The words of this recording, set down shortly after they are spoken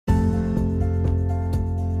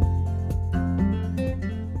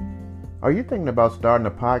Are you thinking about starting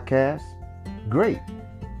a podcast? Great.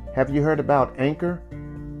 Have you heard about Anchor?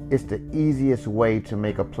 It's the easiest way to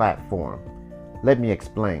make a platform. Let me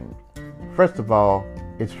explain. First of all,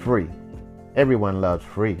 it's free. Everyone loves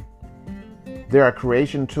free. There are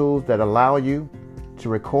creation tools that allow you to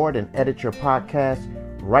record and edit your podcast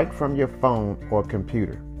right from your phone or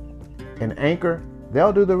computer. And Anchor,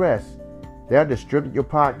 they'll do the rest. They'll distribute your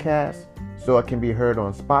podcast so it can be heard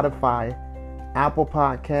on Spotify, Apple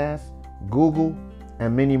Podcasts, Google,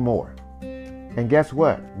 and many more. And guess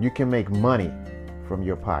what? You can make money from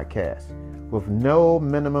your podcast with no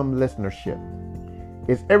minimum listenership.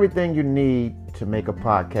 It's everything you need to make a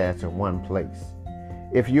podcast in one place.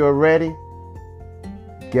 If you're ready,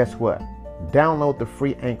 guess what? Download the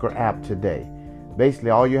free Anchor app today.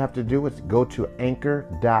 Basically, all you have to do is go to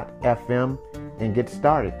anchor.fm and get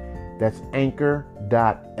started. That's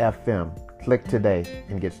anchor.fm. Click today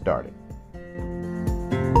and get started.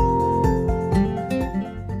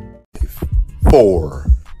 4,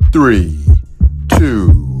 3, 2,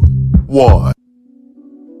 1.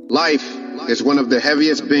 Life is one of the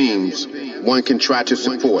heaviest beams one can try to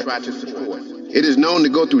support. It is known to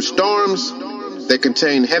go through storms that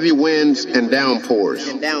contain heavy winds and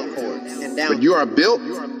downpours. But you are built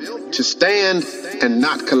to stand and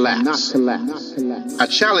not collapse. I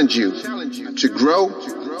challenge you to grow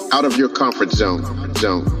out of your comfort zone.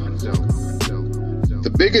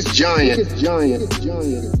 The biggest giant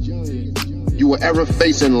you will ever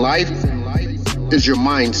face in life is your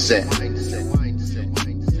mindset.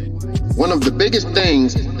 One of the biggest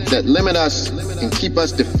things that limit us and keep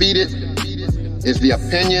us defeated is the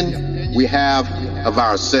opinion we have of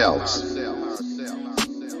ourselves.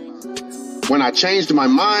 When I changed my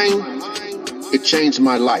mind, it changed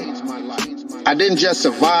my life. I didn't just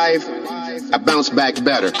survive, I bounced back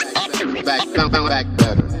better. Bounce back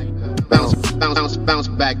better. Bounce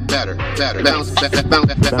back better. Bounce back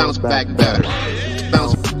better. Bounce back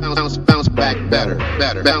better.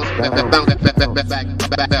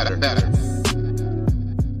 Better.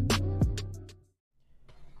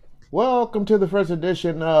 Welcome to the first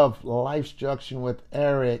edition of Life Structure with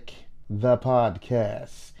Eric, the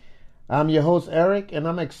podcast. I'm your host, Eric, and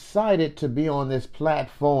I'm excited to be on this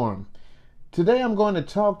platform. Today I'm going to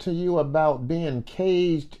talk to you about being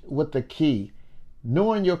caged with the key,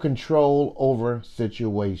 knowing your control over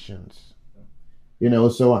situations.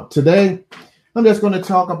 So today I'm just going to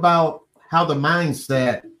talk about how the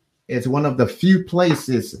mindset is one of the few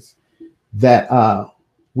places that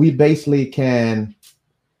we basically can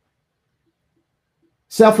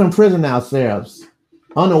self-imprison ourselves,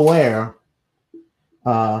 unaware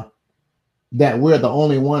that we're the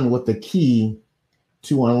only one with the key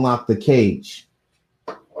to unlock the cage.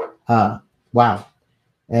 Wow.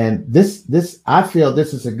 And this I feel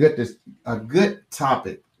this is a good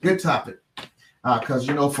topic. Because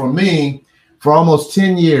for me, for almost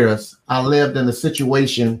 10 years, I lived in a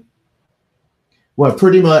situation where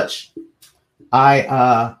pretty much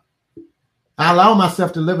I allowed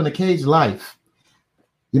myself to live in a cage life.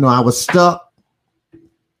 I was stuck.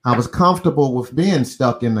 I was comfortable with being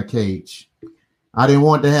stuck in the cage. I didn't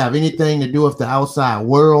want to have anything to do with the outside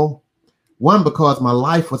world. One, because my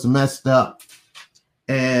life was messed up.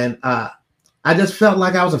 And I just felt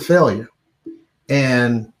like I was a failure.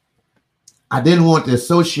 And I didn't want to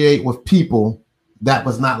associate with people that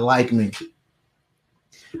was not like me.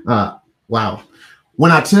 Wow.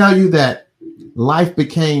 When I tell you that life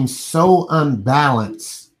became so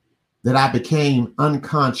unbalanced that I became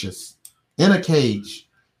unconscious in a cage,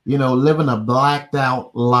 living a blacked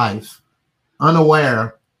out life,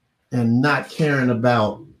 unaware and not caring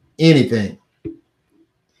about anything.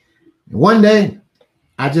 One day,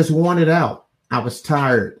 I just wanted out. I was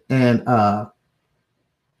tired. And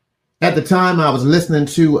at the time, I was listening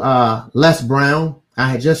to Les Brown. I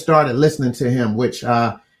had just started listening to him, which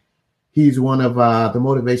he's one of the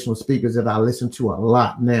motivational speakers that I listen to a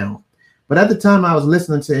lot now. But at the time, I was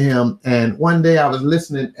listening to him. And one day I was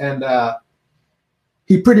listening and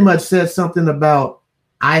he pretty much said something about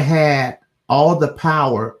I had all the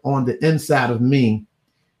power on the inside of me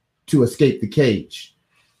to escape the cage.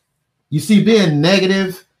 You see, being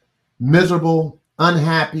negative, miserable,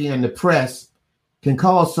 unhappy, and depressed can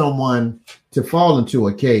cause someone to fall into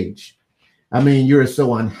a cage. I mean, you're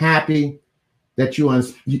so unhappy that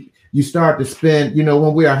you start to spend,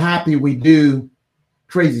 when we are happy, we do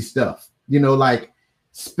crazy stuff, like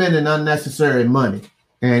spending unnecessary money.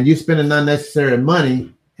 And you spending unnecessary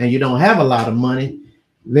money and you don't have a lot of money,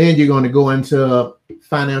 then you're going to go into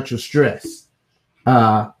financial stress.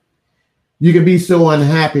 You can be so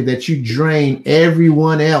unhappy that you drain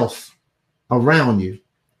everyone else around you.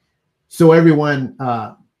 So everyone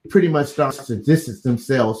pretty much start to distance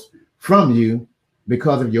themselves from you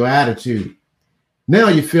because of your attitude. Now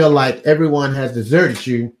you feel like everyone has deserted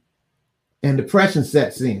you and depression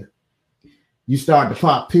sets in. You start to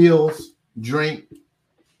pop pills, drink,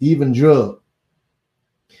 even drug.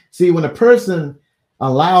 See, when a person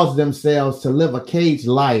allows themselves to live a caged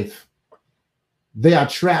life, they are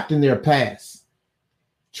trapped in their past,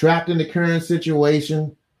 trapped in the current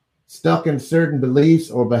situation, stuck in certain beliefs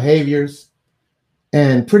or behaviors.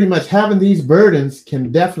 And pretty much having these burdens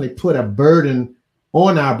can definitely put a burden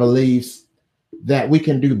on our beliefs that we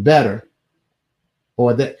can do better,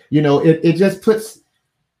 or that, it just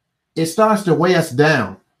it starts to weigh us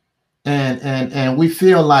down, and we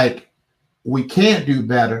feel like we can't do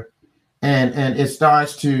better, and it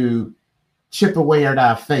starts to chip away at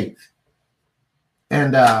our faith.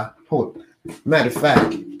 And matter of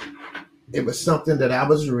fact, it was something that I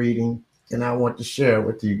was reading and I want to share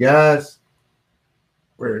with you guys.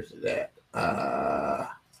 Where is it at?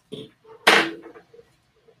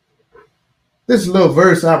 This little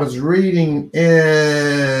verse I was reading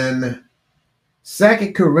in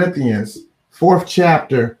 2 Corinthians, 4th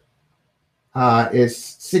chapter, is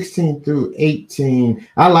 16 through 18.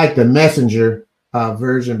 I like the Messenger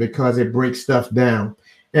version because it breaks stuff down.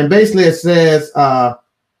 And basically it says,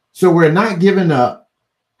 so we're not giving up.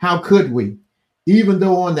 How could we? Even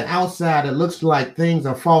though on the outside it looks like things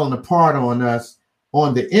are falling apart on us,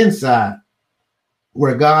 on the inside,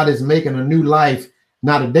 where God is making a new life,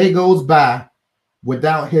 not a day goes by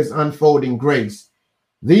without his unfolding grace.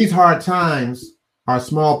 These hard times are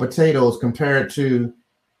small potatoes compared to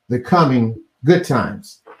the coming good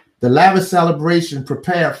times. The lavish celebration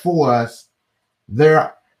prepared for us,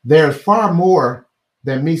 there's far more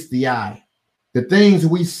than meets the eye. The things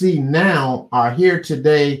we see now are here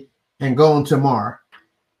today and gone tomorrow.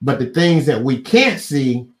 But the things that we can't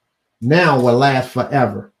see now will last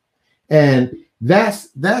forever. And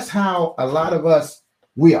that's how a lot of us,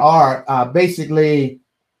 we are basically,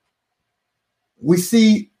 we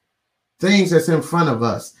see things that's in front of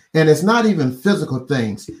us. And it's not even physical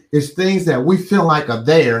things. It's things that we feel like are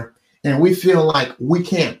there and we feel like we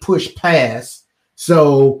can't push past.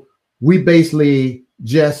 So we basically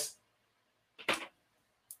just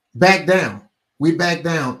back down. We back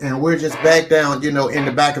down, and we're just back down, in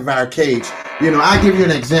the back of our cage. I'll give you an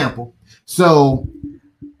example. So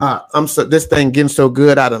this thing getting so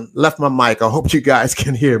good, I done left my mic. I hope you guys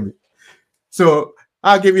can hear me. So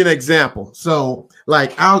I'll give you an example. So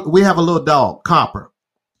like we have a little dog, Copper.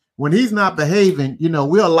 When he's not behaving,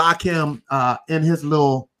 we'll lock him in his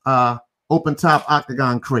little open top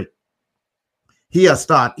octagon crate. He'll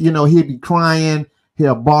start, he'll be crying,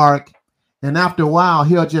 he'll bark. And after a while,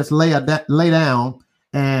 he'll just lay down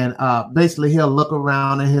and basically he'll look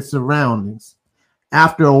around in his surroundings.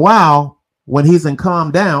 After a while, when he's in calm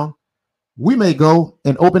down, we may go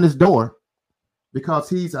and open his door because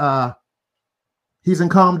he's in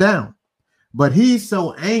calm down. But he's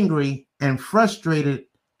so angry and frustrated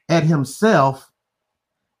at himself,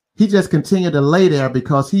 he just continued to lay there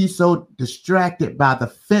because he's so distracted by the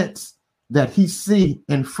fence that he see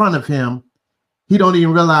in front of him. He don't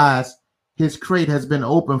even realize his crate has been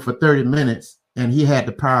open for 30 minutes and he had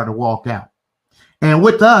the power to walk out. And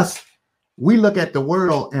with us, we look at the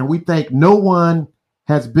world and we think no one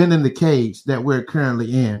has been in the cage that we're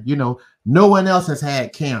currently in. No one else has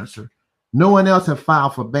had cancer. No one else has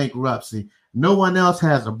filed for bankruptcy. No one else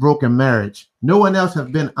has a broken marriage. No one else has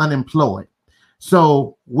been unemployed.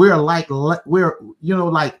 So we're like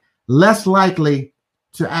less likely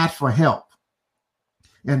to ask for help.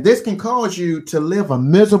 And this can cause you to live a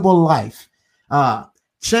miserable life.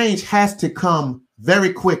 Change has to come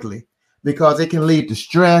very quickly because it can lead to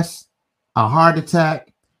stress, a heart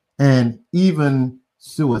attack, and even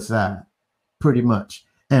suicide, pretty much.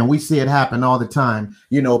 And we see it happen all the time.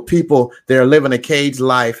 People, they're living a caged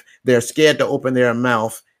life. They're scared to open their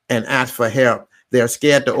mouth and ask for help. They're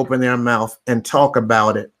scared to open their mouth and talk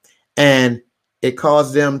about it. And it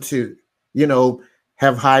causes them to,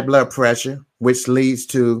 have high blood pressure, which leads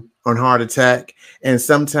to a heart attack. And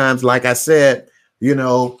sometimes, like I said,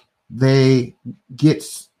 they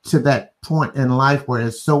get to that point in life where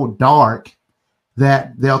it's so dark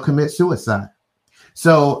that they'll commit suicide.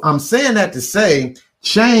 So I'm saying that to say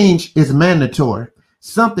change is mandatory.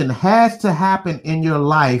 Something has to happen in your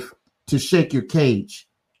life to shake your cage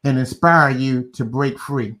and inspire you to break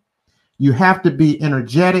free. You have to be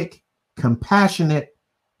energetic, compassionate,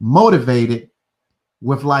 motivated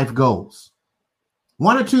with life goals.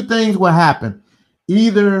 One or two things will happen.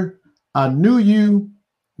 Either a new you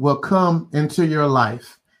will come into your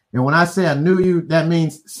life. And when I say a new you, that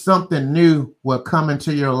means something new will come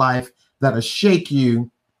into your life that'll shake you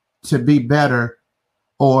to be better,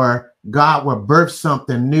 or God will birth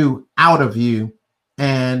something new out of you.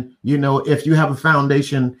 And, if you have a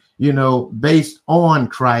foundation, based on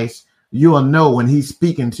Christ, you'll know when he's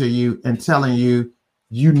speaking to you and telling you,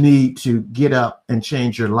 you need to get up and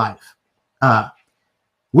change your life.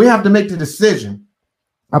 We have to make the decision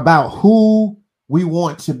about who we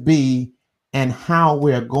want to be and how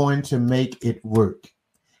we're going to make it work.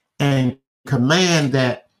 And command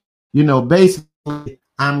that, basically,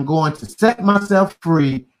 I'm going to set myself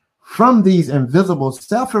free from these invisible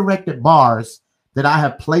self-erected bars that I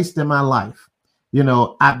have placed in my life.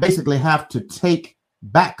 I basically have to take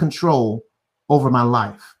back control over my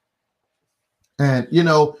life. And,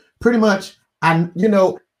 pretty much, I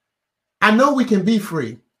know we can be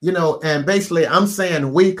free, and basically I'm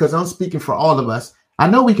saying we, because I'm speaking for all of us. I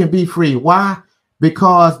know we can be free. Why?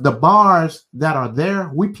 Because the bars that are there,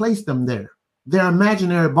 we place them there. They're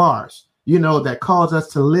imaginary bars, that cause us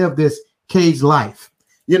to live this cage life,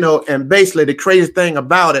 and basically the crazy thing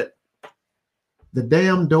about it, the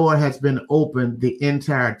damn door has been open the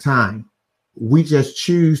entire time. We just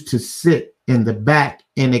choose to sit in the back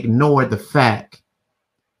and ignore the fact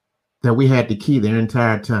that we had the key the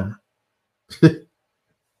entire time.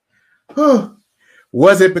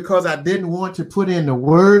 Was it because I didn't want to put in the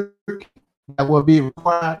work that will be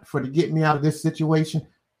required to get me out of this situation?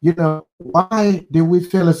 Why do we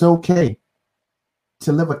feel it's okay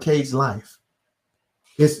to live a caged life?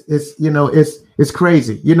 It's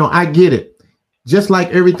crazy. I get it. Just like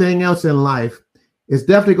everything else in life, it's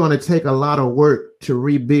definitely going to take a lot of work to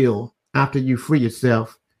rebuild after you free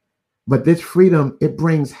yourself. But this freedom, it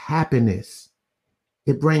brings happiness.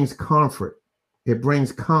 It brings comfort. It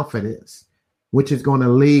brings confidence, which is going to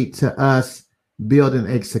lead to us building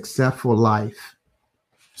a successful life.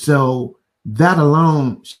 So that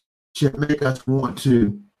alone should make us want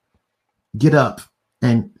to get up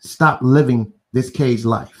and stop living this cage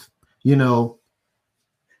life.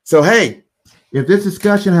 So, hey, if this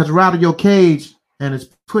discussion has rattled your cage and is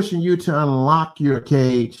pushing you to unlock your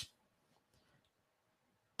cage,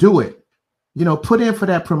 do it. Put in for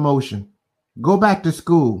that promotion. Go back to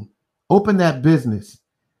school. Open that business.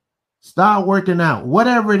 Start working out.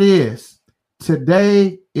 Whatever it is,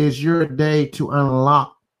 today is your day to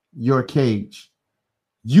unlock your cage.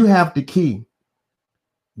 You have the key.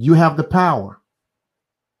 You have the power.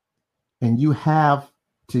 And you have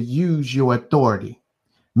to use your authority.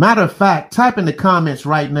 Matter of fact, type in the comments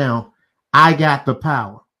right now, I got the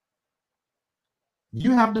power.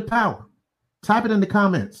 You have the power. Type it in the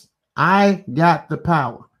comments. I got the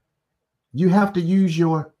power. You have to use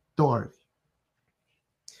your authority.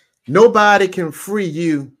 Nobody can free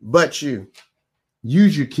you but you.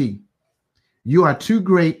 Use your key. You are too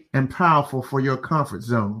great and powerful for your comfort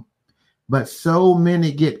zone, but so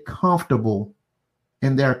many get comfortable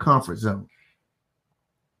in their comfort zone.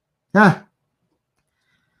 That's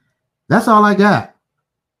all I got.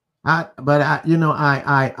 I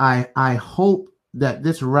hope that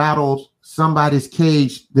this rattles somebody's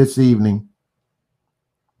cage this evening.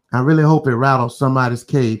 I really hope it rattles somebody's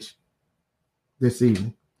cage this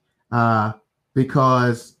evening,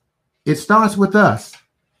 because it starts with us.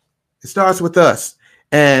 It starts with us.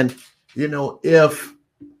 And, if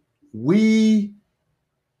we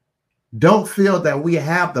don't feel that we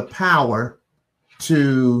have the power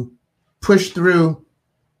to push through,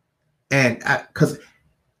 and because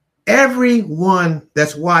everyone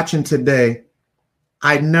that's watching today,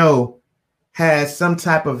 I know, has some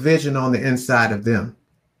type of vision on the inside of them.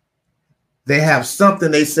 They have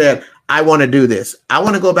something they said, I want to do this. I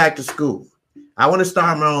want to go back to school. I want to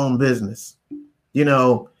start my own business.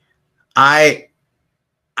 I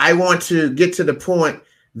want to get to the point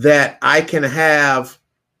that I can have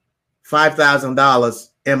 $5,000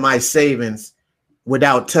 in my savings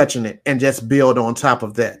without touching it and just build on top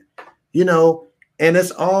of that. And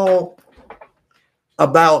it's all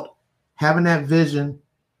about having that vision,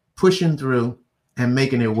 pushing through and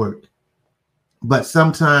making it work. But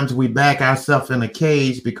sometimes we back ourselves in a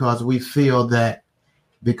cage because we feel that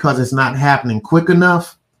because it's not happening quick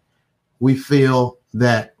enough, we feel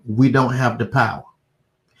that we don't have the power.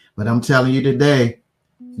 But I'm telling you today,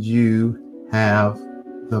 you have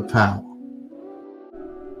the power.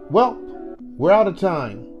 Well, we're out of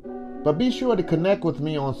time, but be sure to connect with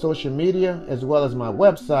me on social media as well as my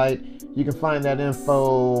website. You can find that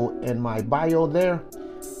info in my bio there.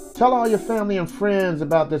 Tell all your family and friends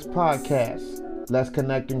about this podcast. Let's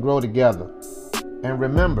connect and grow together. And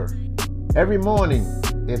remember, every morning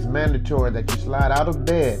it's mandatory that you slide out of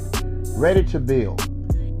bed, ready to build.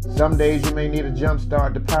 Some days you may need a jump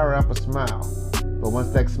start to power up a smile. But once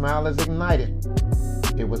that smile is ignited,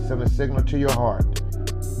 it will send a signal to your heart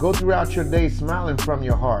Go throughout your day smiling from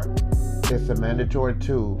your heart. It's a mandatory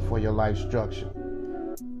tool for your life structure.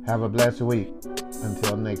 Have a blessed week.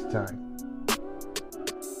 Until next time.